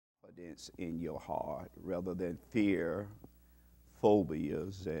confidence in your heart rather than fear,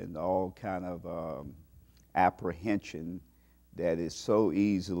 phobias, and all kind of apprehension that is so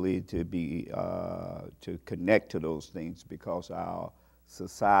easily to be to connect to those things because our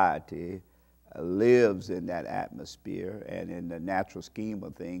society lives in that atmosphere, and in the natural scheme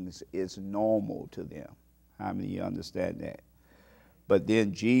of things, it's normal to them. How many of you understand that? But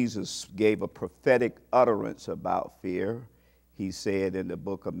then Jesus gave a prophetic utterance about fear. He said in the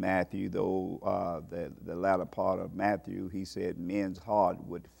book of Matthew, the latter part of Matthew, he said men's heart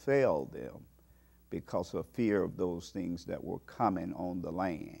would fail them because of fear of those things that were coming on the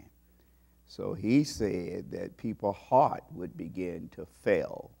land. So he said that people's heart would begin to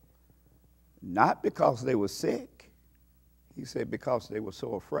fail, not because they were sick. He said because they were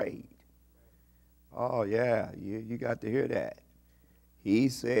so afraid. Oh, yeah, you got to hear that. He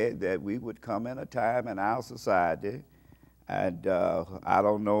said that we would come in a time in our society, and I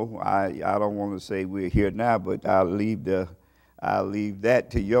don't know, I don't want to say we're here now, but I'll leave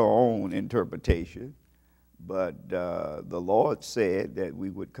that to your own interpretation. But the Lord said that we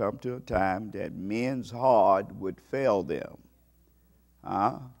would come to a time that men's heart would fail them.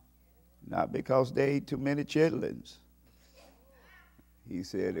 Not because they ate too many chitlins. He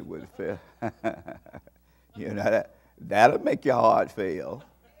said it would fail. You know, that'll make your heart fail.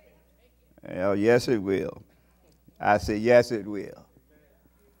 Well, yes, it will. I said, yes, it will.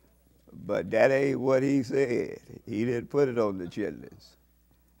 But that ain't what he said. He didn't put it on the chitlins.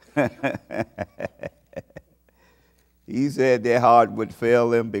 He said their heart would fail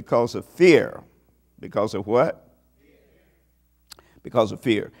them because of fear. Because of what? Because of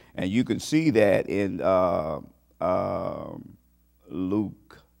fear. And you can see that in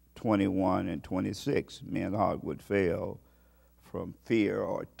Luke 21 and 26. Men's heart would fail from fear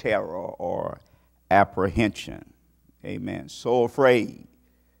or terror or apprehension. Amen. So afraid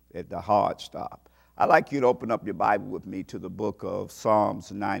that the heart stopped. I'd like you to open up your Bible with me to the book of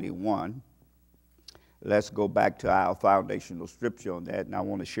Psalms 91. Let's go back to our foundational scripture on that, and I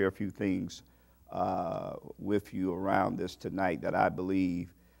want to share a few things with you around this tonight that I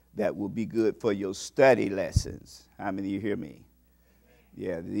believe that will be good for your study lessons. How many of you hear me?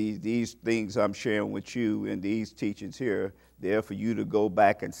 Yeah, these things I'm sharing with you and these teachings here, they're for you to go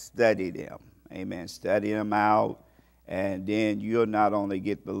back and study them. Amen. Study them out, and then you'll not only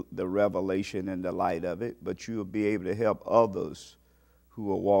get the revelation and the light of it, but you'll be able to help others who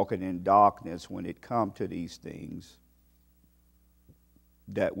are walking in darkness when it comes to these things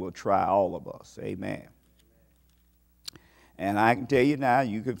that will try all of us. Amen. And I can tell you now,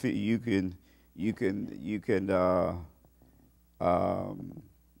 you can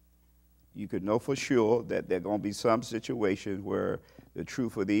know for sure that there are going to be some situations where the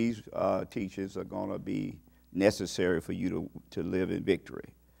truth of these teachings are going to be necessary for you to live in victory.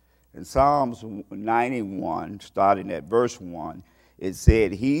 In Psalms 91, starting at verse 1, it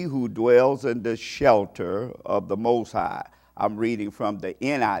said, "He who dwells in the shelter of the Most High." I'm reading from the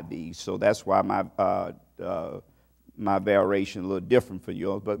NIV, so that's why my variation a little different from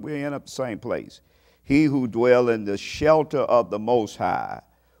yours, but we end up the same place. "He who dwells in the shelter of the Most High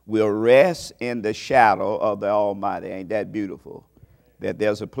will rest in the shadow of the Almighty." Ain't that beautiful? That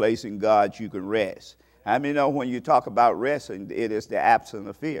there's a place in God you can rest. I mean, when you talk about resting, it is the absence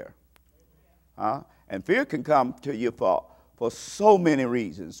of fear. And fear can come to you for so many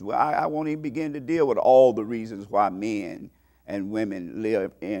reasons. Well, I won't even begin to deal with all the reasons why men and women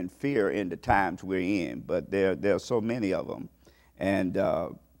live in fear in the times we're in, but there are so many of them. And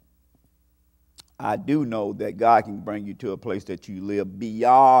I do know that God can bring you to a place that you live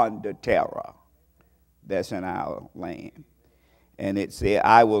beyond the terror that's in our land. And it said,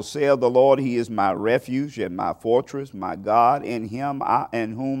 "I will say of the Lord, he is my refuge and my fortress, my God, in him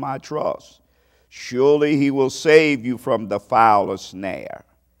in whom I trust. Surely he will save you from the foulest snare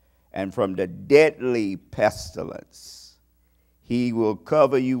and from the deadly pestilence. He will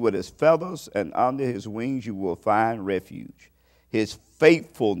cover you with his feathers, and under his wings you will find refuge. His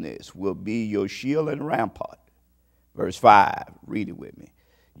faithfulness will be your shield and rampart." Verse 5, read it with me.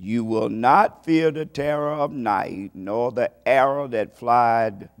 "You will not fear the terror of night, nor the arrow that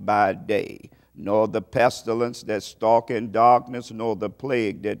flieth by day, nor the pestilence that stalk in darkness, nor the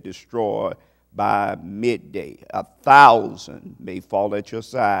plague that destroy by midday. 1,000 may fall at your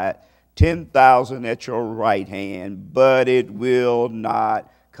side, 10,000 at your right hand, but it will not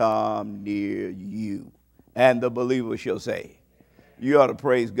come near you." And the believer shall say. You ought to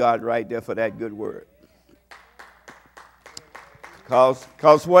praise God right there for that good word.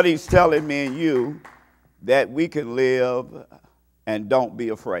 Because what he's telling me and you, that we can live and don't be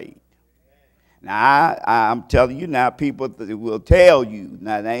afraid. Now, I'm telling you now, people will tell you,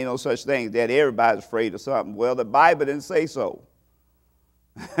 now there ain't no such thing that everybody's afraid of something. Well, the Bible didn't say so.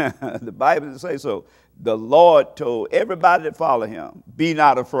 The Bible didn't say so. The Lord told everybody that follow him, be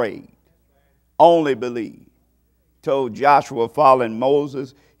not afraid, only believe. Told Joshua following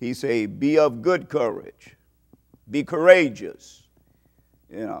Moses, he said, be of good courage, be courageous.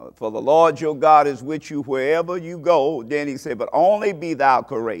 You know, for the Lord your God is with you wherever you go. Then he said, but only be thou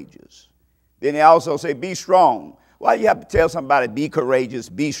courageous. Then he also said, be strong. Why you have to tell somebody, be courageous,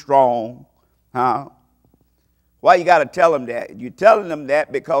 be strong? Huh? Why you got to tell them that? You're telling them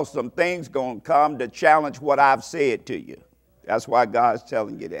that because some things going to come to challenge what I've said to you. That's why God's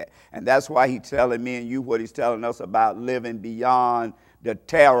telling you that. And that's why he's telling me and you what he's telling us about living beyond the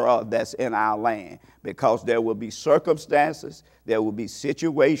terror that's in our land. Because there will be circumstances, there will be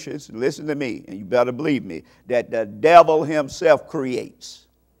situations, listen to me, and you better believe me, that the devil himself creates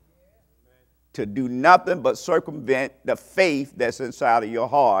to do nothing but circumvent the faith that's inside of your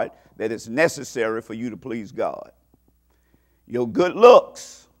heart that is necessary for you to please God. Your good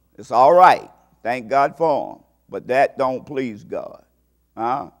looks, it's all right. Thank God for them. But that don't please God.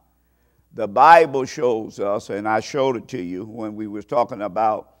 Huh? The Bible shows us, and I showed it to you when we was talking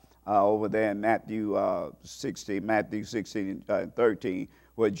about over there in Matthew 16 and 13,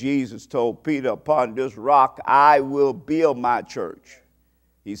 where Jesus told Peter, upon this rock I will build my church.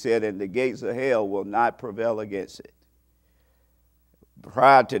 He said, and the gates of hell will not prevail against it.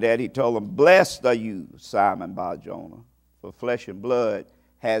 Prior to that, he told him, blessed are you, Simon Bar-Jonah, for flesh and blood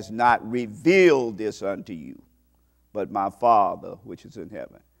has not revealed this unto you, but my Father which is in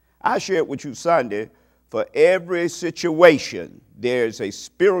heaven. I shared with you Sunday, for every situation, there's a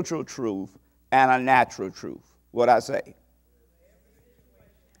spiritual truth and a natural truth. What I say?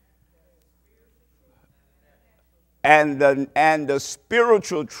 And the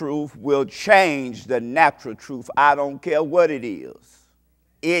spiritual truth will change the natural truth. I don't care what it is.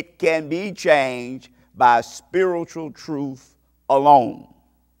 It can be changed by spiritual truth alone.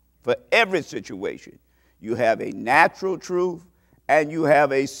 For every situation, you have a natural truth and you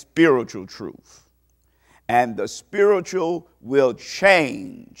have a spiritual truth. And the spiritual will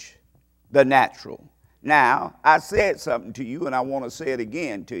change the natural. Now, I said something to you, and I want to say it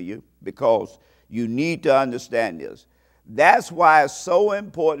again to you because you need to understand this. That's why it's so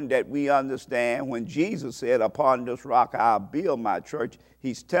important that we understand when Jesus said, upon this rock I'll build my church,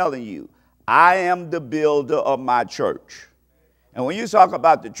 he's telling you, I am the builder of my church. And when you talk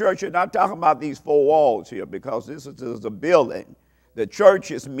about the church, you're not talking about these four walls here because this is a building. The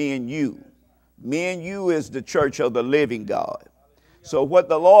church is me and you. Me and you is the church of the living God. So what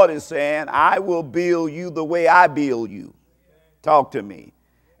the Lord is saying, I will build you the way I build you. Talk to me.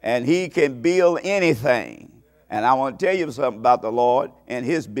 And he can build anything. And I want to tell you something about the Lord and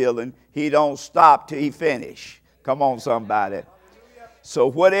his building. He don't stop till he finish. Come on, somebody. So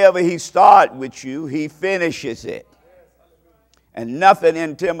whatever he started with you, he finishes it. And nothing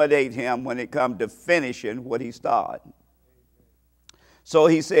intimidates him when it comes to finishing what he started. So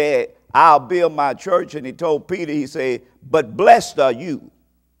he said, I'll build my church. And he told Peter, he said, but blessed are you.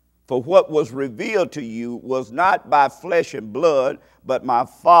 For what was revealed to you was not by flesh and blood, but my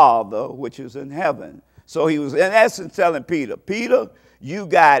Father which is in heaven. So he was in essence telling Peter, Peter, you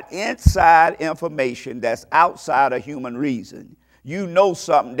got inside information that's outside of human reason. You know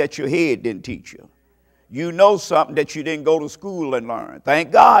something that your head didn't teach you. You know something that you didn't go to school and learn.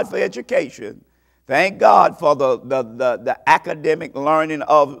 Thank God for education. Thank God for the academic learning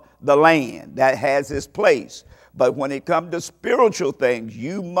of the land that has its place. But when it comes to spiritual things,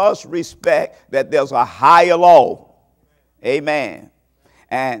 you must respect that there's a higher law. Amen.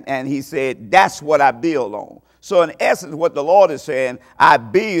 And he said, that's what I build on. So in essence, what the Lord is saying, I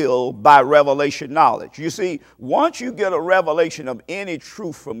build by revelation knowledge. You see, once you get a revelation of any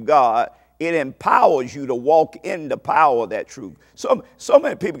truth from God, it empowers you to walk in the power of that truth. So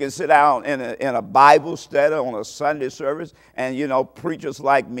many people can sit down in a Bible study on a Sunday service, and, you know, preachers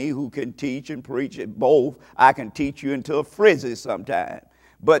like me who can teach and preach it both, I can teach you into a frizzy sometime.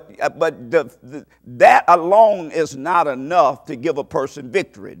 But that alone is not enough to give a person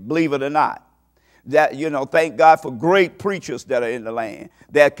victory, believe it or not. That, you know, thank God for great preachers that are in the land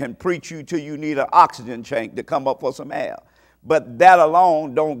that can preach you till you need an oxygen tank to come up for some air. But that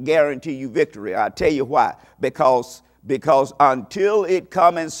alone don't guarantee you victory. I'll tell you why. Because until it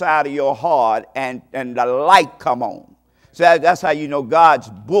come inside of your heart and the light come on. So that's how you know God's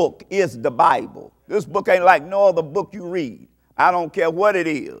book is the Bible. This book ain't like no other book you read. I don't care what it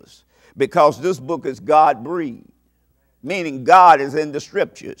is. Because this book is God-breathed. Meaning God is in the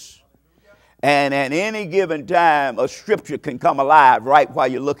scriptures. And at any given time, a scripture can come alive right while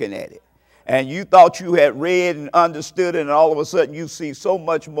you're looking at it. And you thought you had read and understood it, and all of a sudden you see so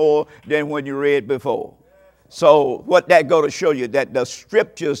much more than when you read before. So what that go to show you, that the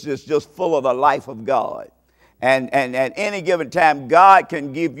scriptures is just full of the life of God. And at any given time, God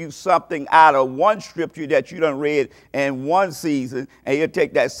can give you something out of one scripture that you done read in one season, and he'll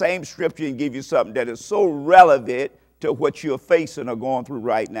take that same scripture and give you something that is so relevant to what you're facing or going through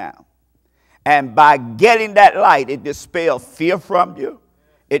right now. And by getting that light, it dispels fear from you.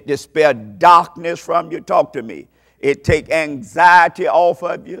 It dispels darkness from you. Talk to me. It take anxiety off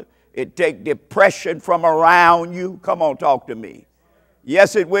of you. It take depression from around you. Come on, talk to me.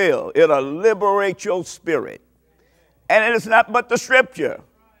 Yes, it will. It'll liberate your spirit. And it is not but the scripture.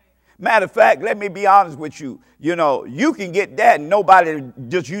 Matter of fact, let me be honest with you. You know, you can get that and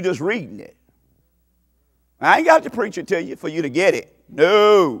you just reading it. I ain't got to preach it to you for you to get it.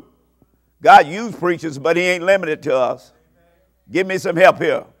 No. God used preachers, but he ain't limited to us. Give me some help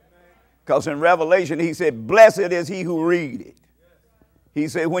here. Because in Revelation, he said, blessed is he who read it. He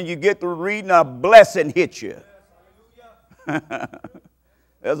said, when you get through reading, a blessing hits you.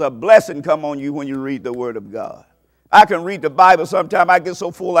 There's a blessing come on you when you read the word of God. I can read the Bible sometime. I get so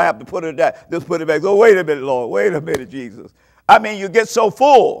full I have to put it down. Just put it back. Oh, wait a minute, Lord. Wait a minute, Jesus. I mean, you get so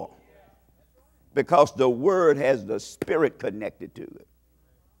full because the word has the spirit connected to it.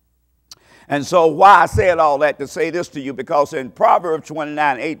 And so why I said all that to say this to you, because in Proverbs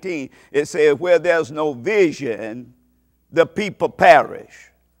 29:18, it says, where there's no vision, the people perish.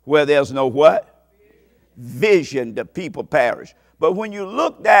 Where there's no what? Vision, the people perish. But when you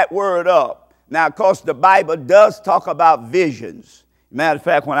look that word up, now, of course, the Bible does talk about visions. Matter of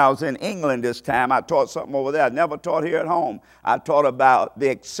fact, when I was in England this time, I taught something over there I never taught here at home. I taught about the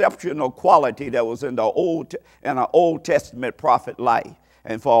exceptional quality that was in an Old Testament prophet life.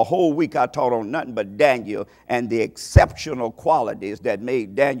 And for a whole week, I taught on nothing but Daniel and the exceptional qualities that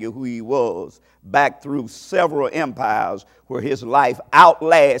made Daniel who he was back through several empires where his life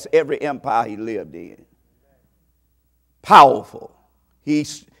outlasts every empire he lived in. Powerful. He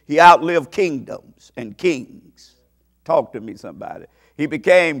outlived kingdoms and kings. Talk to me, somebody. He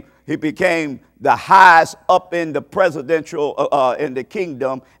became the highest up in the presidential, in the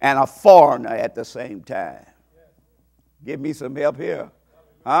kingdom, and a foreigner at the same time. Give me some help here.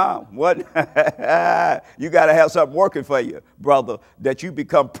 What? You got to have something working for you, brother, that you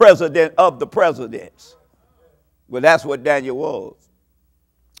become president of the presidents. Well, that's what Daniel was.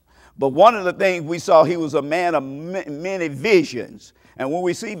 But one of the things we saw, he was a man of many visions. And when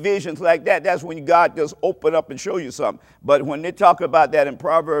we see visions like that, that's when God just open up and show you something. But when they talk about that in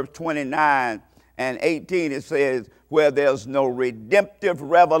Proverbs 29:18, it says, where there's no redemptive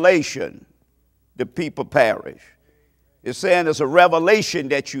revelation, the people perish. It's saying it's a revelation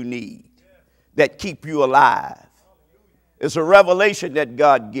that you need that keep you alive. It's a revelation that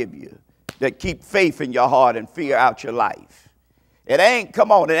God give you that keep faith in your heart and fear out your life. It ain't,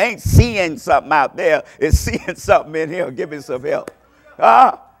 come on, it ain't seeing something out there. It's seeing something in here. Give me some help.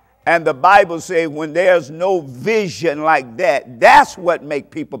 And the Bible says when there's no vision like that, that's what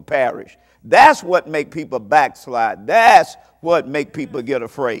make people perish. That's what make people backslide. That's what make people get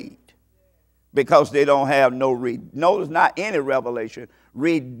afraid. Because they don't have notice not any revelation,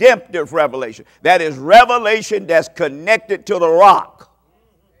 redemptive revelation. That is revelation that's connected to the rock.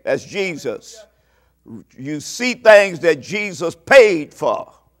 That's Jesus. You see things that Jesus paid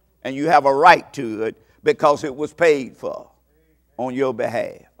for, and you have a right to it because it was paid for on your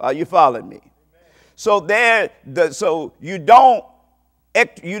behalf. Are you following me? So so you don't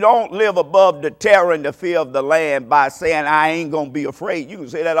live above the terror and the fear of the land by saying, I ain't going to be afraid. You can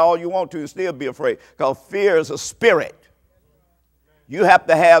say that all you want to and still be afraid, because fear is a spirit. You have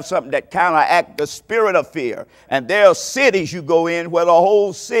to have something that counteracts the spirit of fear. And there are cities you go in where the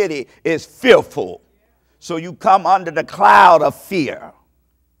whole city is fearful. So you come under the cloud of fear.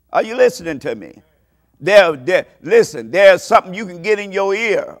 Are you listening to me? Listen, there's something you can get in your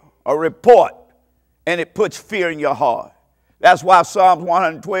ear, a report, and it puts fear in your heart. That's why Psalms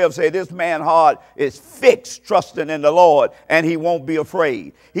 112 say this man's heart is fixed, trusting in the Lord, and he won't be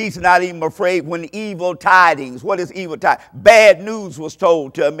afraid. He's not even afraid when evil tidings. What is evil tidings? Bad news was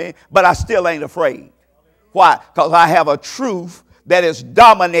told to me, but I still ain't afraid. Why? Because I have a truth that is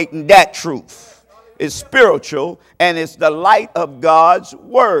dominating that truth. It's spiritual, and it's the light of God's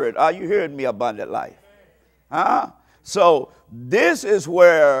word. Are you hearing me, Abundant Life? So this is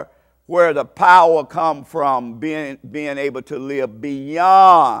where the power comes from, being able to live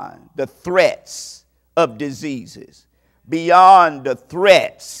beyond the threats of diseases, beyond the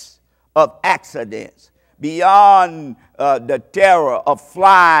threats of accidents, beyond the terror of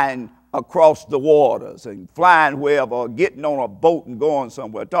flying across the waters and flying wherever, or getting on a boat and going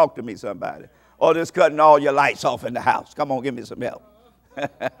somewhere. Talk to me, somebody. Or just cutting all your lights off in the house. Come on, give me some help.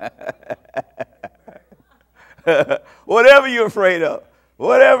 Whatever you're afraid of.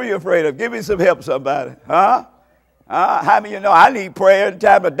 Whatever you're afraid of. Give me some help, somebody. Huh? How many of you know I need prayer? Every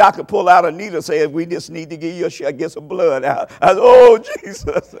time the doctor pull out a needle, says we just need to give you a shot, get some blood out. I said, oh,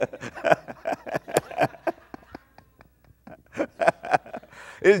 Jesus.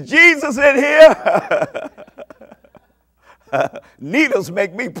 Is Jesus in here? Needles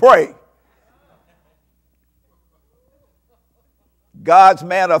make me pray. God's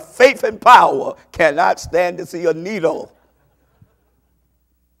man of faith and power cannot stand to see a needle.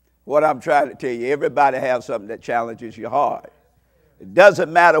 What I'm trying to tell you, everybody has something that challenges your heart. It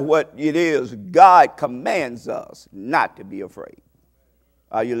doesn't matter what it is. God commands us not to be afraid.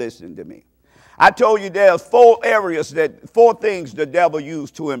 Are you listening to me? I told you there's four things the devil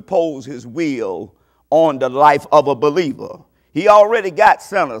used to impose his will on the life of a believer. He already got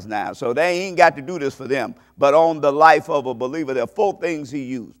sinners now, so they ain't got to do this for them. But on the life of a believer, there are four things he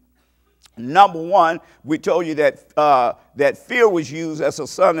used. Number one, we told you that fear was used as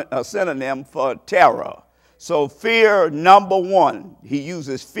a synonym for terror. So fear, number one, he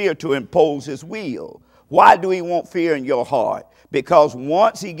uses fear to impose his will. Why do he want fear in your heart? Because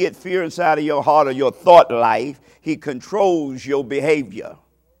once he gets fear inside of your heart or your thought life, he controls your behavior.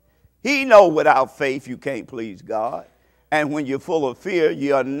 He knows without faith you can't please God. And when you're full of fear,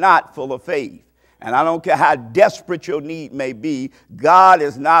 you're not full of faith. And I don't care how desperate your need may be, God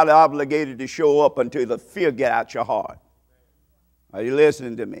is not obligated to show up until the fear get out your heart. Are you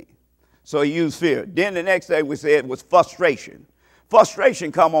listening to me? So he used fear. Then the next thing we said was frustration.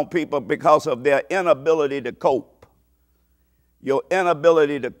 Frustration come on people because of their inability to cope. Your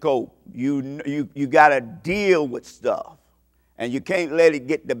inability to cope. You got to deal with stuff. And you can't let it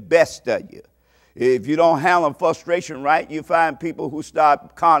get the best of you. If you don't handle frustration right, you find people who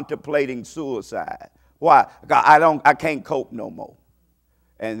start contemplating suicide. Why? Because I can't cope no more.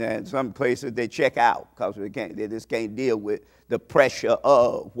 And then some places they check out because they just can't deal with the pressure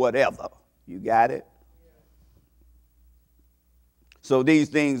of whatever. You got it? So these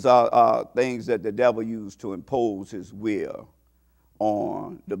things are things that the devil used to impose his will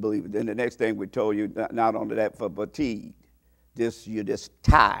on the believer. Then the next thing we told you, not only that, for fatigue. You're just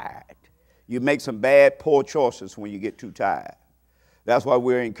tired. You make some bad, poor choices when you get too tired. That's why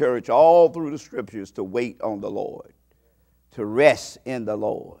we're encouraged all through the scriptures to wait on the Lord, to rest in the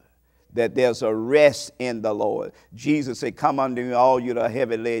Lord, that there's a rest in the Lord. Jesus said, come unto me, all you that are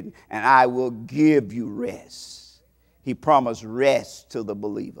heavy laden, and I will give you rest. He promised rest to the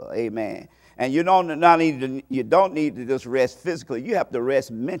believer. Amen. And you don't need to just rest physically. You have to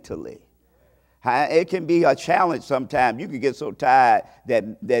rest mentally. It can be a challenge sometimes. You can get so tired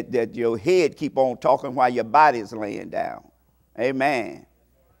that your head keep on talking while your body is laying down. Amen.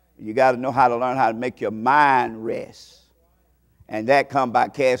 You got to know how to learn how to make your mind rest. And that comes by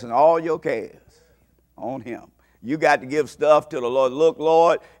casting all your cares on him. You got to give stuff to the Lord. Look,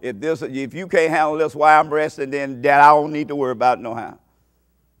 Lord, if you can't handle this while I'm resting, then that I don't need to worry about no how.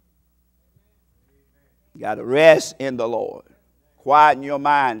 You got to rest in the Lord. Quieten your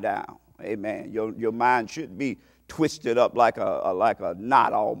mind down. Amen. Your mind shouldn't be twisted up like a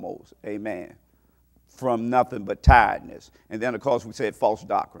knot almost. Amen. From nothing but tiredness. And then, of course, we said false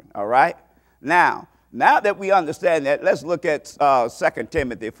doctrine. All right? Now that we understand that, let's look at 2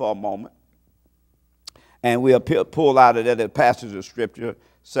 Timothy for a moment. And we'll pull out of that a passage of Scripture,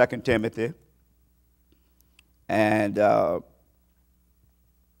 2 Timothy. And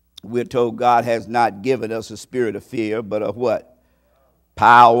we're told God has not given us a spirit of fear, but of what?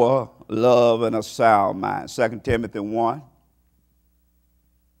 Power, love, and a sound mind. 2 Timothy 1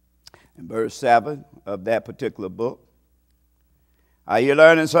 and verse 7 of that particular book. Are you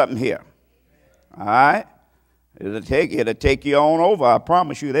learning something here? All right? It'll take you on over. I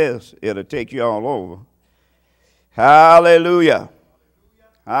promise you this. It'll take you all over. Hallelujah.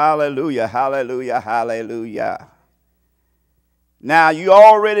 Hallelujah. Hallelujah. Hallelujah. Now, you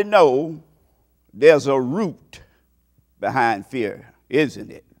already know there's a root behind fear,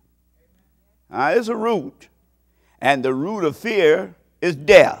 isn't it? There's a root. And the root of fear is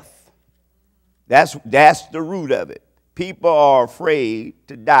death. That's the root of it. People are afraid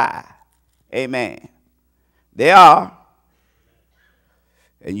to die. Amen. They are.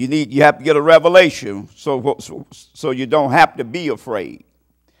 And you have to get a revelation so you don't have to be afraid.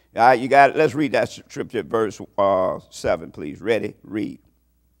 All right, you got it. Let's read that scripture, verse 7, please. Ready? Read.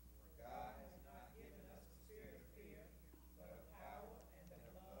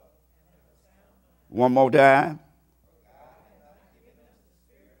 One more time.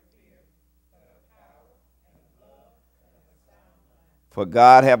 For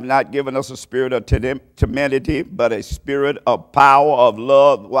God hath not given us a spirit of timidity, but a spirit of power, of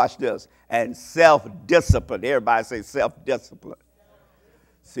love, watch this, and self-discipline. Everybody say self-discipline.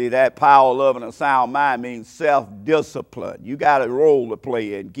 See, that power, love, and a sound mind means self-discipline. You got a role to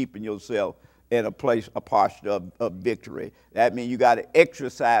play in keeping yourself in a place, a posture of victory. That means you got to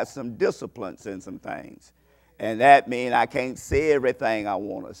exercise some disciplines in some things. And that means I can't say everything I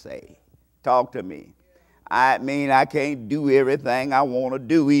want to say. Talk to me. I mean I can't do everything I want to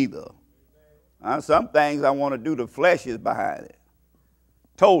do either. Some things I want to do, the flesh is behind it.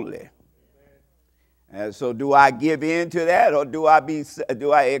 Totally. And so do I give in to that, or do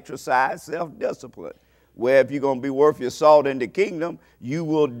I exercise self-discipline? Where if you're going to be worth your salt in the kingdom, you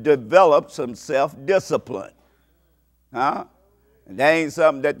will develop some self-discipline. And that ain't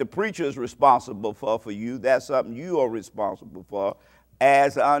something that the preacher is responsible for you. That's something you are responsible for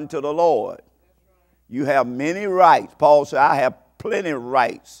as unto the Lord. You have many rights. Paul said, I have plenty of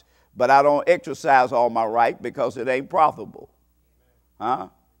rights, but I don't exercise all my rights because it ain't profitable.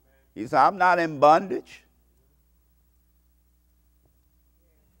 He said, I'm not in bondage.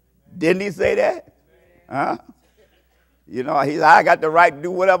 Didn't he say that? You know, he said, I got the right to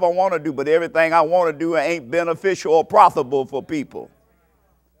do whatever I want to do, but everything I want to do ain't beneficial or profitable for people.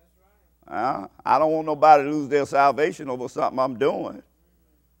 I don't want nobody to lose their salvation over something I'm doing.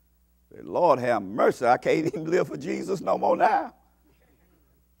 Lord have mercy, I can't even live for Jesus no more now.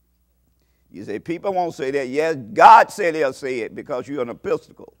 You say, people won't say that. Yes, God said they'll say it because you're an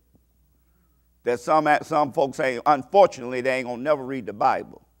Episcopal. That some folks say, unfortunately, they ain't going to never read the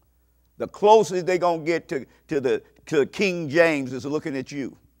Bible. The closest they're going to get to King James is looking at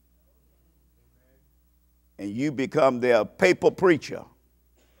you. And you become their papal preacher.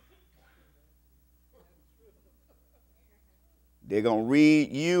 They're going to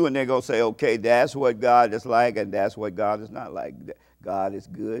read you and they're going to say, okay, that's what God is like and that's what God is not like. God is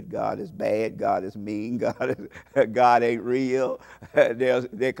good, God is bad, God is mean, God ain't real.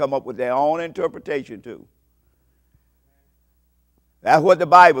 They come up with their own interpretation too. That's what the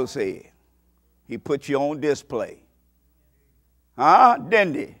Bible said. He put you on display.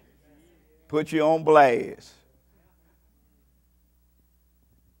 Didn't he? Put you on blast.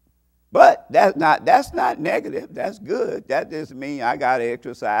 But that's not negative. That's good. That just means I got to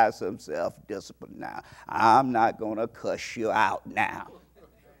exercise some self-discipline now. I'm not going to cuss you out now.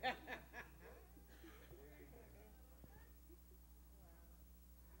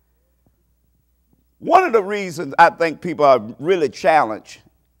 One of the reasons I think people are really challenged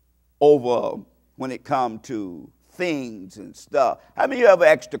over when it comes to things and stuff. How many of you ever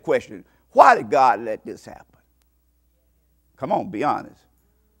asked the question, why did God let this happen? Come on, be honest.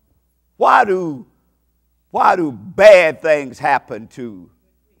 Why do bad things happen to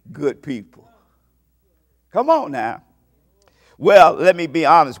good people? Come on now. Well, let me be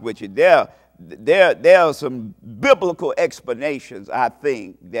honest with you. There are some biblical explanations, I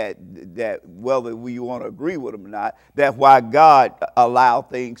think, that whether we want to agree with them or not, that why God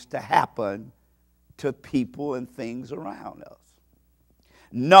allowed things to happen to people and things around us.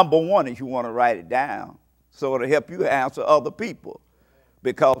 Number one, if you want to write it down, so it'll help you answer other people.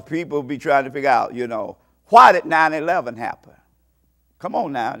 Because people be trying to figure out, why did 9/11 happen? Come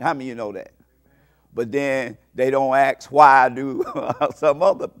on now, how many of you know that? But then they don't ask why do some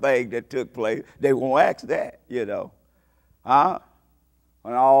other thing that took place. They won't ask that,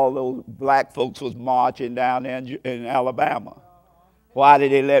 When all those black folks was marching down there in Alabama. Why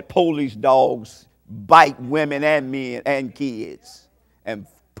did they let police dogs bite women and men and kids and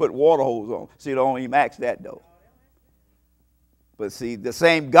put water hose on? See, they don't even ask that, though. But see, the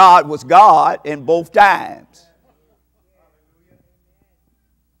same God was God in both times.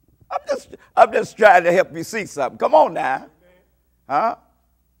 I'm just trying to help you see something. Come on now.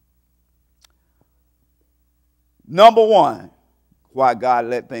 Number one, why God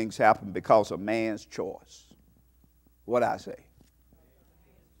let things happen because of man's choice. What I say?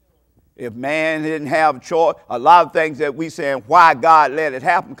 If man didn't have choice, a lot of things that we saying why God let it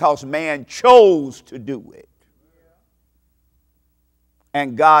happen because man chose to do it.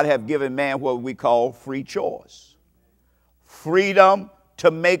 And God have given man what we call free choice. Freedom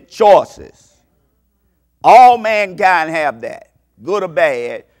to make choices. All mankind have that. Good or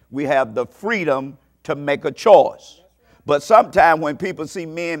bad, we have the freedom to make a choice. But sometimes when people see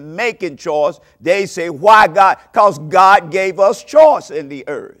men making choice, they say, why God? Because God gave us choice in the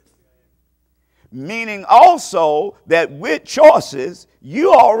earth. Meaning also that with choices,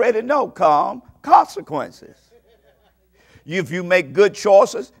 you already know come consequences. If you make good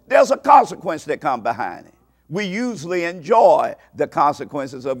choices, there's a consequence that comes behind it. We usually enjoy the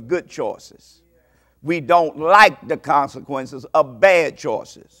consequences of good choices. We don't like the consequences of bad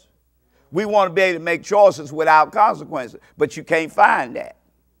choices. We want to be able to make choices without consequences, but you can't find that.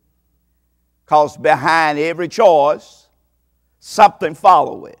 Because behind every choice, something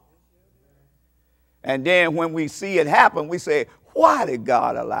follows it. And then when we see it happen, we say, why did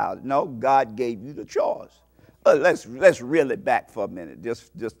God allow it? No, God gave you the choice. But let's reel it back for a minute,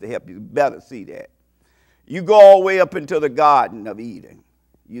 just to help you better see that. You go all the way up into the Garden of Eden.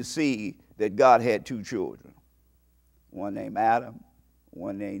 You see that God had two children, one named Adam,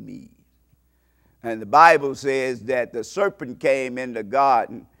 one named Eve. And the Bible says that the serpent came in the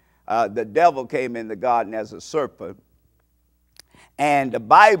garden, the devil came in the garden as a serpent, and the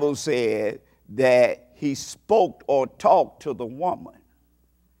Bible said that he spoke or talked to the woman.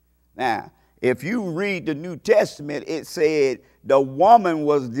 Now, if you read the New Testament, it said the woman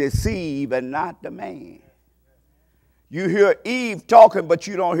was deceived and not the man. You hear Eve talking, but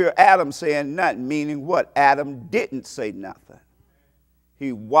you don't hear Adam saying nothing, meaning what? Adam didn't say nothing.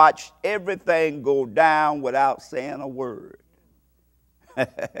 He watched everything go down without saying a word.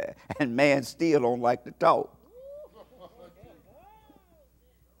 And man still don't like to talk.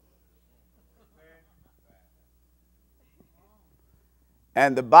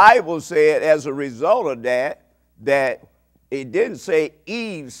 And the Bible said as a result of that it didn't say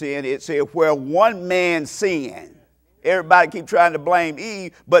Eve sinned, it said where one man sinned. Everybody keep trying to blame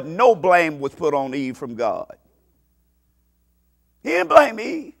Eve, but no blame was put on Eve from God. He didn't blame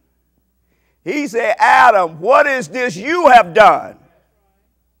Eve. He said, Adam, what is this you have done?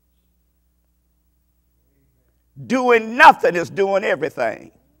 Doing nothing is doing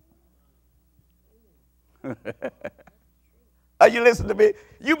everything. Are you listening to me?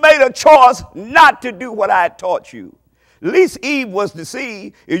 You made a choice not to do what I taught you. At least Eve was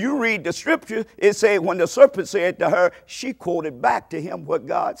deceived. If you read the scripture, it said when the serpent said to her, she quoted back to him what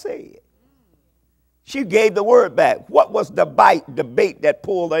God said. She gave the word back. What was the bait that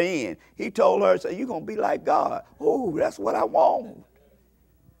pulled her in? He told her, you're going to be like God. Oh, that's what I want.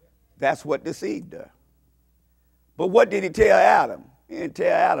 That's what deceived her. But what did he tell Adam? He didn't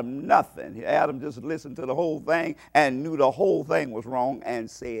tell Adam nothing. Adam just listened to the whole thing and knew the whole thing was wrong and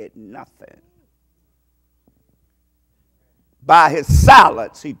said nothing. By his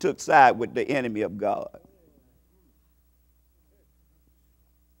silence, he took side with the enemy of God.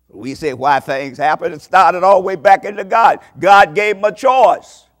 We say why things happen. It started all the way back into God. God gave him a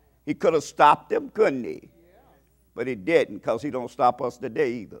choice. He could have stopped him, couldn't he? But he didn't, because he don't stop us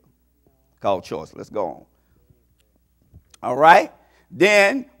today either. Called choice. Let's go on. All right?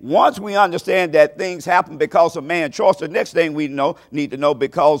 Then, once we understand that things happen because of man's choice, the next thing we need to know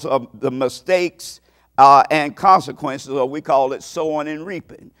because of the mistakes and consequences, or we call it sowing and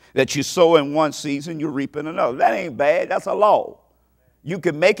reaping. That you sow in one season, you reap in another. That ain't bad. That's a law. You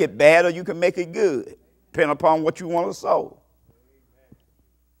can make it bad or you can make it good, depending upon what you want to sow.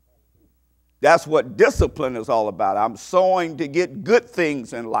 That's what discipline is all about. I'm sowing to get good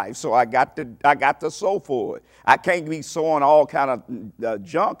things in life, so I got to sow for it. I can't be sowing all kind of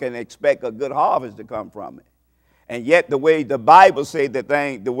junk and expect a good harvest to come from it. And yet the way the Bible says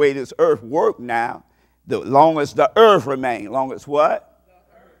the way this earth works now, the long as the earth remains, long as what?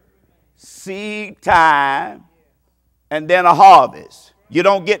 Seed time and then a harvest. You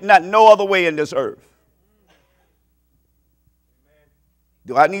don't get nothing no other way in this earth.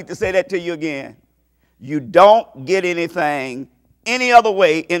 Do I need to say that to you again? You don't get anything any other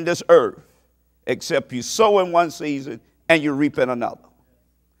way in this earth except you sow in one season and you reap in another.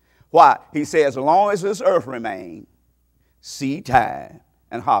 Why? He says, as long as this earth remains, seed time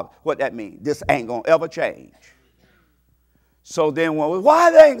and harvest. What that means? This ain't going to ever change. So then, why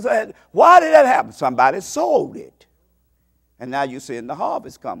did that happen? Somebody sold it. And now you're seeing the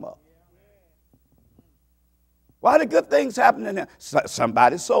harvest come up. Why the good things happening there?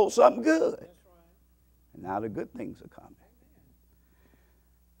 Somebody sold something good. And now the good things are coming.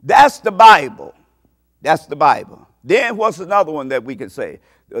 That's the Bible. That's the Bible. Then what's another one that we can say?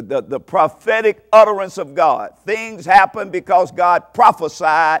 The prophetic utterance of God. Things happen because God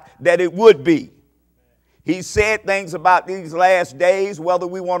prophesied that it would be. He said things about these last days, whether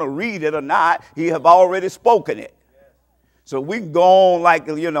we want to read it or not. He have already spoken it. So we can go on like,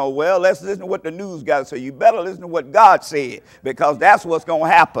 well, let's listen to what the news got to say. You better listen to what God said, because that's what's going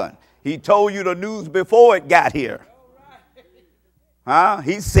to happen. He told you the news before it got here.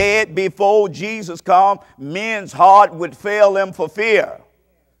 He said before Jesus come, men's heart would fail them for fear.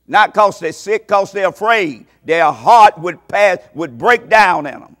 Not because they're sick, because they're afraid. Their heart would break down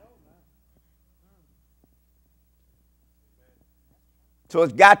in them. So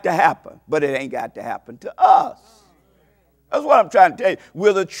it's got to happen, but it ain't got to happen to us. That's what I'm trying to tell you.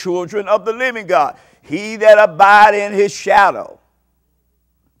 We're the children of the living God. He that abide in his shadow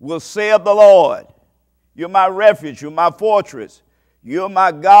will say of the Lord, you're my refuge, you're my fortress. You're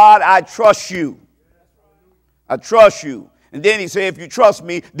my God, I trust you. I trust you. And then he said, if you trust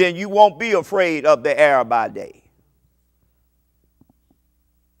me, then you won't be afraid of the arrow by day.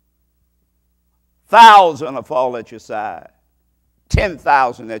 1,000 will fall at your side,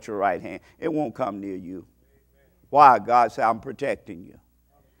 10,000 at your right hand. It won't come near you. Why? God said, I'm protecting you.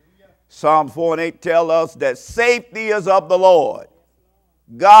 Psalm 4 and 8 tell us that safety is of the Lord.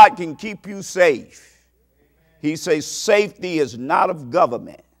 God can keep you safe. He says safety is not of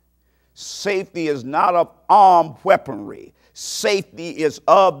government. Safety is not of armed weaponry. Safety is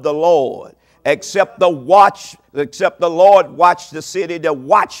of the Lord. Except the Lord watch the city, the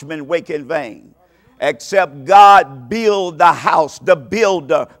watchmen wake in vain. Except God build the house, the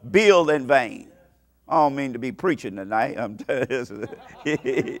builder build in vain. I don't mean to be preaching tonight. This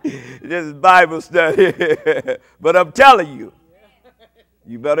is Bible study. But I'm telling you,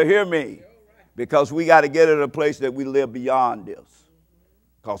 you better hear me. Because we got to get to a place that we live beyond this.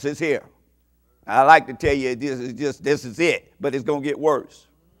 Because it's here. I like to tell you this is it. But it's going to get worse.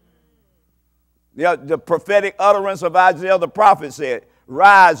 The prophetic utterance of Isaiah the prophet said,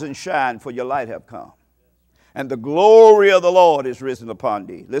 rise and shine, for your light have come. And the glory of the Lord is risen upon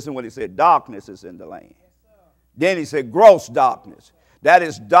thee. Listen what he said. Darkness is in the land. Then he said gross darkness. That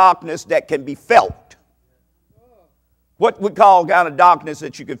is darkness that can be felt. What we call kind of darkness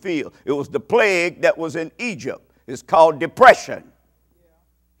that you can feel. It was the plague that was in Egypt. It's called depression.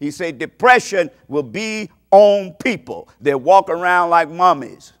 He said depression will be on people. They walk around like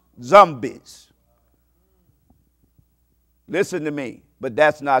mummies, zombies. Listen to me. But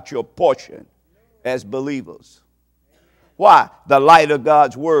that's not your portion as believers. Why? The light of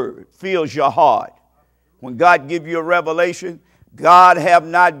God's word fills your heart. When God gives you a revelation, God have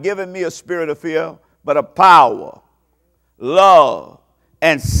not given me a spirit of fear, but a power, love,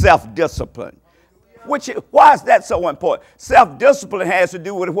 and self-discipline. Why is that so important? Self-discipline has to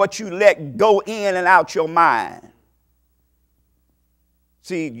do with what you let go in and out your mind.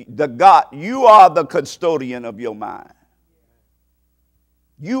 See, you are the custodian of your mind.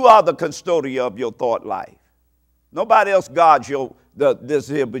 You are the custodian of your thought life. Nobody else guards this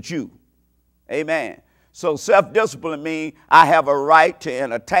here but you. Amen. So self-discipline means I have a right to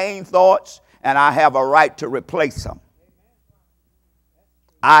entertain thoughts and I have a right to replace them.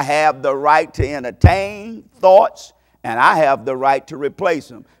 I have the right to entertain thoughts and I have the right to replace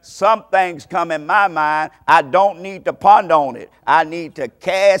them. Some things come in my mind, I don't need to ponder on it. I need to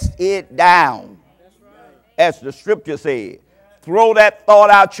cast it down. As the scripture said. Throw that thought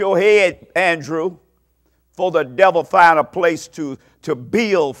out your head, Andrew, for the devil find a place to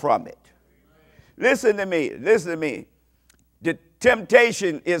build from it. Listen to me. Listen to me. The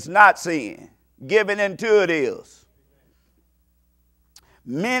temptation is not sin. Giving into it is.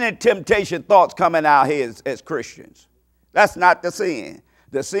 Many temptation thoughts come in our heads as Christians. That's not the sin.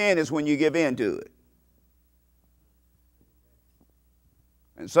 The sin is when you give in to it.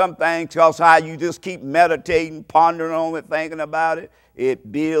 And some things, because how you just keep meditating, pondering on it, thinking about it,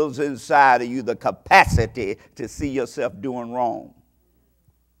 it builds inside of you the capacity to see yourself doing wrong.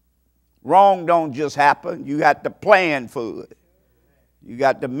 Wrong don't just happen. You got to plan for it. You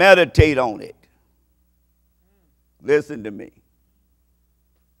got to meditate on it. Listen to me.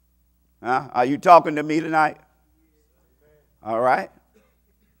 Huh? Are you talking to me tonight? All right.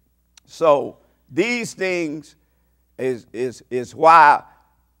 So these things is why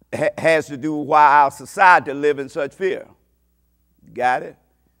has to do with why our society live in such fear. Got it?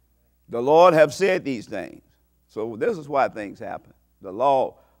 The Lord have said these things. So this is why things happen. The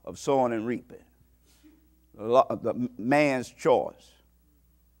law of sowing and reaping. The man's choice.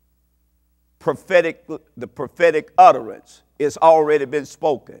 The prophetic utterance is already been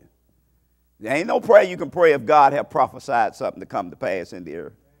spoken. There ain't no prayer you can pray if God have prophesied something to come to pass in the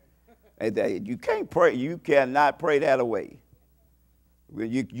earth. You can't pray. You cannot pray that away.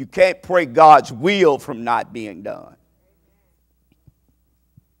 You can't pray God's will from not being done.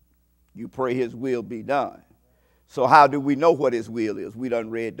 You pray his will be done. So how do we know what his will is? We done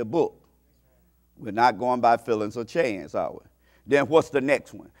read the book. We're not going by feelings or chance, are we? Then what's the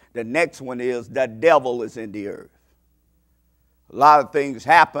next one? The next one is the devil is in the earth. A lot of things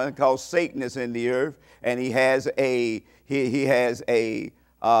happen because Satan is in the earth and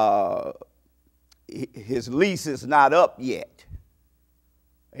his lease is not up yet.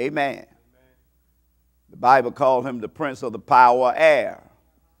 Amen. The Bible called him the prince of the power of air.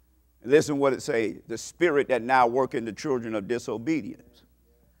 Listen what it says. The spirit that now work in the children of disobedience.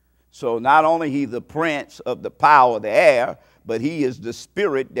 So not only he the prince of the power of the air, but he is the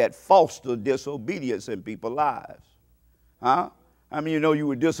spirit that fosters disobedience in people's lives. Huh? I mean, you know you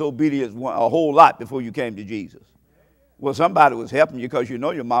were disobedient a whole lot before you came to Jesus. Well, somebody was helping you because you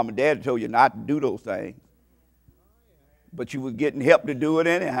know your mom and dad told you not to do those things. But you were getting help to do it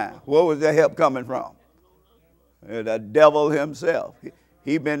anyhow. Where was that help coming from? The devil himself.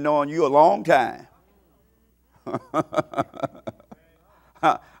 He been knowing you a long time.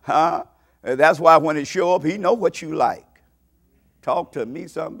 Huh? That's why when it show up, he know what you like. Talk to me,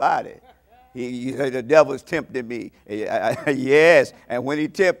 somebody. The devil's tempting me. Yes, and when he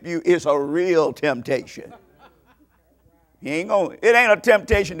tempt you, it's a real temptation. It ain't a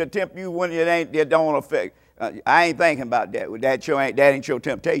temptation to tempt you when it don't affect. I ain't thinking about that. That ain't your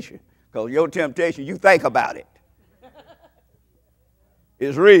temptation. Because your temptation, you think about it.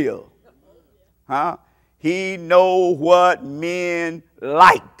 It's real. Huh? He know what men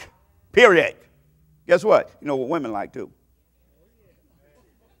like. Period. Guess what? You know what women like too.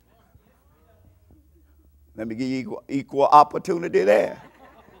 Let me give you equal opportunity there.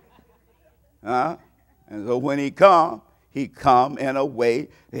 Huh? And so when he come in a way,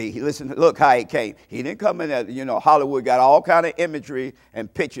 listen, look how he came. He didn't come in that, Hollywood got all kind of imagery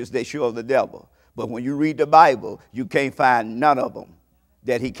and pictures that show of the devil. But when you read the Bible, you can't find none of them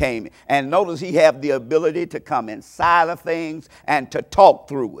that he came in. And notice he have the ability to come inside of things and to talk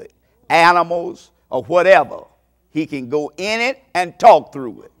through it. Animals or whatever. He can go in it and talk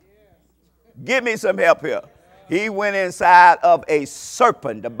through it. Give me some help here. He went inside of a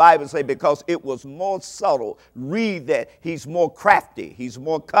serpent, the Bible says, because it was more subtle. Read that. He's more crafty. He's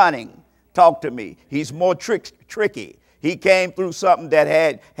more cunning. Talk to me. He's more tricky. He came through something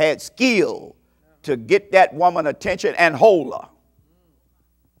that had skill to get that woman attention and hold her.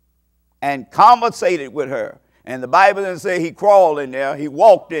 And conversated with her. And the Bible doesn't say he crawled in there. He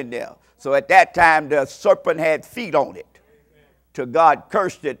walked in there. So at that time, the serpent had feet on it. Till God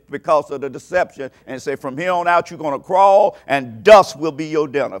cursed it because of the deception and said, from here on out, you're going to crawl and dust will be your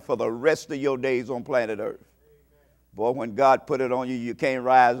dinner for the rest of your days on planet Earth. Boy, when God put it on you, you can't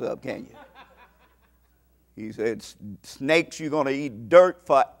rise up, can you? He said, snakes, you're going to eat dirt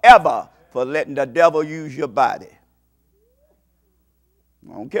forever for letting the devil use your body.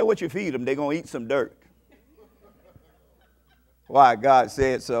 I don't care what you feed them, they're going to eat some dirt. Why? God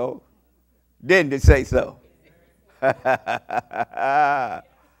said so. Didn't it say so?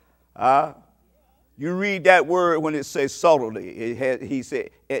 You read that word when it says subtlety. He said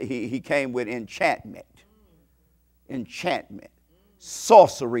he came with enchantment. Enchantment.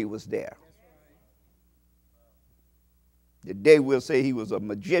 Sorcery was there. Today we'll say he was a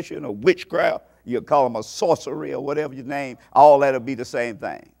magician or witchcraft. You'll call him a sorcery or whatever your name. All that'll be the same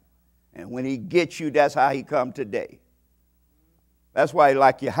thing. And when he gets you, that's how he come today. That's why he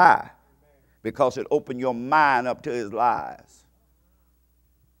like you high. Because it opened your mind up to his lies.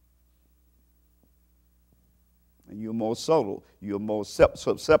 And you're more subtle. You're more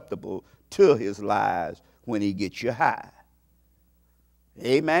susceptible to his lies when he gets you high.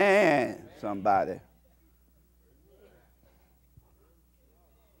 Amen, somebody.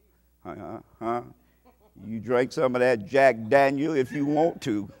 You drink some of that Jack Daniel if you want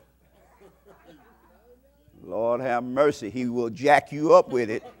to. Lord have mercy. He will jack you up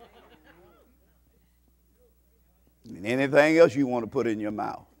with it. And anything else you want to put in your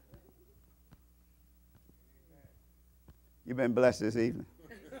mouth. You've been blessed this evening.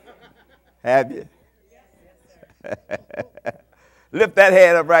 Have you? Lift that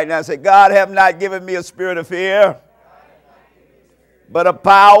hand up right now and say, God have not given me a spirit of fear, but of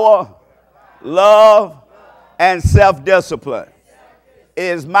power, love, and self-discipline. It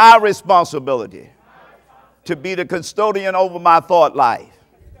is my responsibility to be the custodian over my thought life.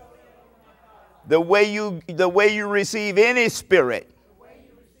 The way you receive any spirit,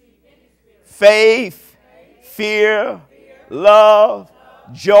 faith, fear, love,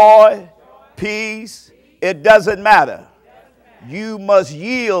 joy, peace, it doesn't matter. You must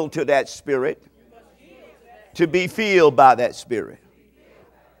yield to that spirit to be filled by that spirit.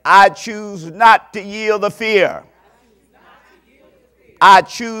 I choose not to yield to fear. I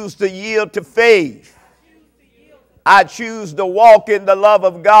choose to yield to faith. I choose to walk in the love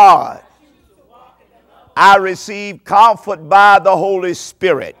of God. I receive comfort by the Holy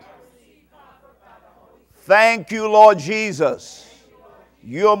Spirit. Thank you, Lord Jesus.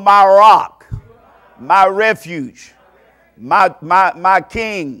 You're my rock, my refuge, my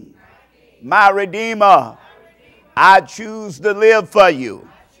King, my Redeemer. I choose to live for you,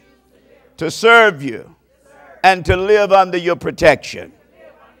 to serve you, and to live under your protection.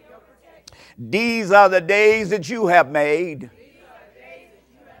 These are the days that you have made,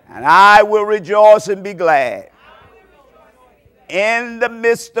 And I will rejoice and be glad. In the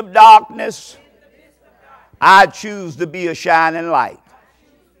midst of darkness, I choose to be a shining light.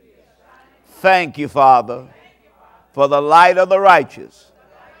 Thank you, Father, for the light of the righteous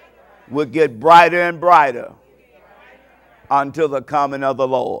will get brighter and brighter until the coming of the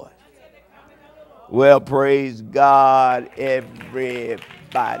Lord. Well, praise God,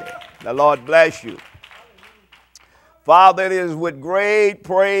 everybody. The Lord bless you. Father, it is with great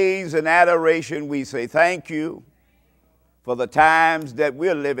praise and adoration we say thank you for the times that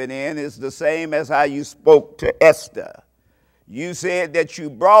we're living in. It's the same as how you spoke to Esther. You said that you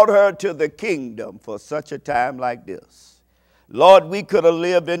brought her to the kingdom for such a time like this. Lord, we could have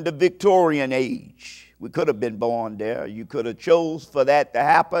lived in the Victorian age. We could have been born there. You could have chose for that to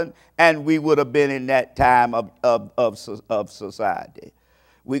happen, and we would have been in that time of society.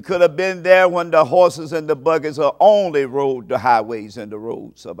 We could have been there when the horses and the buggies are only rode the highways and the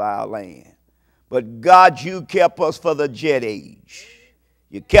roads of our land. But God, you kept us for the jet age.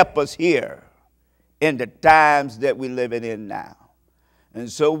 You kept us here in the times that we're living in now.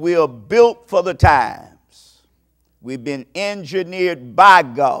 And so we are built for the times. We've been engineered by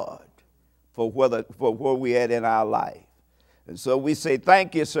God for where we're at in our life. And so we say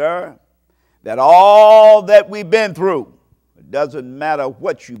thank you, sir, that all that we've been through, it doesn't matter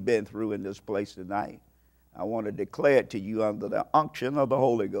what you've been through in this place tonight, I want to declare it to you under the unction of the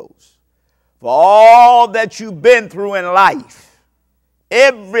Holy Ghost. For all that you've been through in life,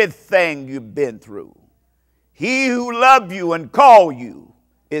 everything you've been through, he who loved you and called you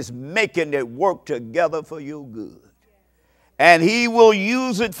is making it work together for your good. And he will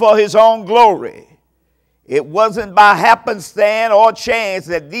use it for his own glory. It wasn't by happenstance or chance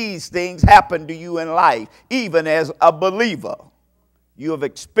that these things happened to you in life, even as a believer. You have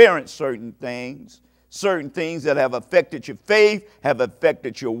experienced certain things that have affected your faith, have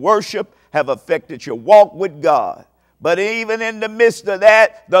affected your worship, have affected your walk with God. But even in the midst of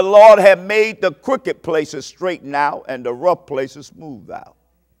that, the Lord have made the crooked places straighten out and the rough places smooth out.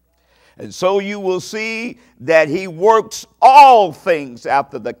 And so you will see that he works all things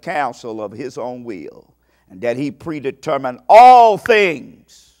after the counsel of his own will, and that he predetermined all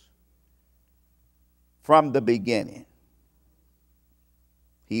things from the beginning.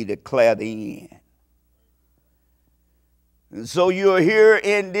 He declared the end. And so you're here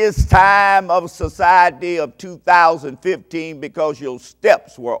in this time of society of 2015 because your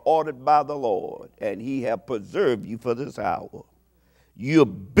steps were ordered by the Lord, and he has preserved you for this hour. You're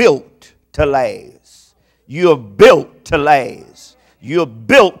built to last. You're built to last. You're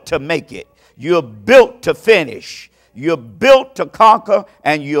built to make it. You're built to finish. You're built to conquer,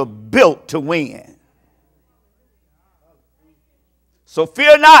 and you're built to win. So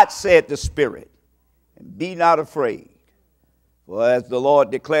fear not, said the Spirit, and be not afraid. For as the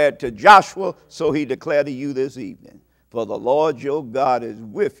Lord declared to Joshua, so he declared to you this evening. For the Lord your God is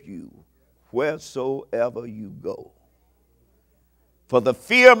with you wheresoever you go. For the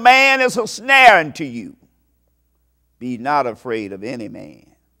fear of man is a snare unto you. Be not afraid of any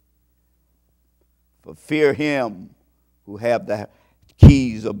man. For fear him who have the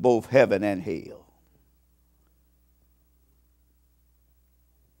keys of both heaven and hell.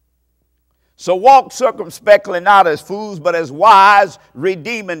 So walk circumspectly, not as fools, but as wise,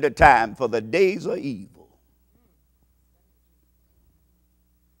 redeeming the time, for the days are evil.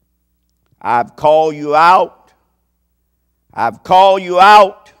 I've called you out. I've called you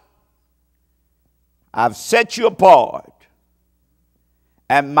out. I've set you apart.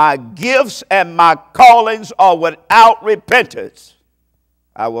 And my gifts and my callings are without repentance.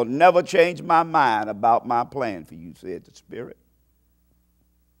 I will never change my mind about my plan for you, said the Spirit.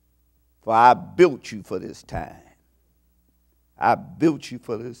 For I built you for this time. I built you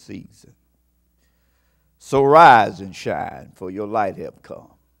for this season. So rise and shine, for your light have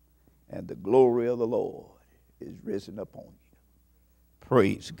come, and the glory of the Lord is risen upon you.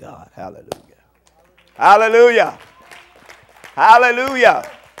 Praise God. Hallelujah. Hallelujah.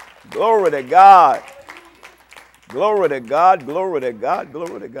 Hallelujah. Glory to God. Glory to God. Glory to God.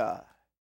 Glory to God.